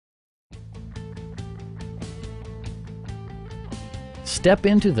Step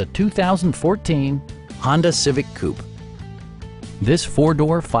into the 2014 Honda Civic Coupe. This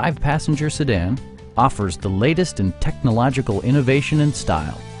four-door, five-passenger sedan offers the latest in technological innovation and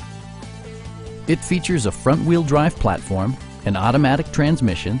style. It features a front-wheel drive platform, an automatic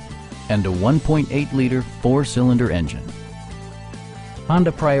transmission, and a 1.8-liter four-cylinder engine.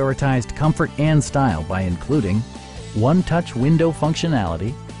 Honda prioritized comfort and style by including one-touch window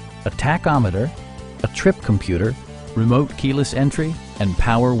functionality, a tachometer, a trip computer, remote keyless entry, and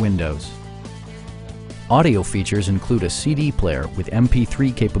power windows. Audio features include a CD player with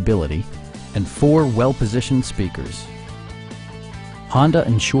MP3 capability and 4 well-positioned speakers. Honda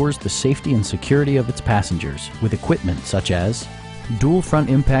ensures the safety and security of its passengers with equipment such as dual front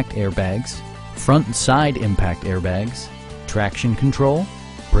impact airbags, front and side impact airbags, traction control,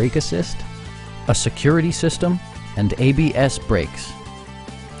 brake assist, a security system, and ABS brakes.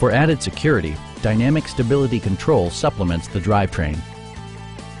 For added security, dynamic stability control supplements the drivetrain.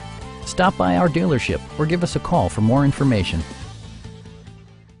 Stop by our dealership or give us a call for more information.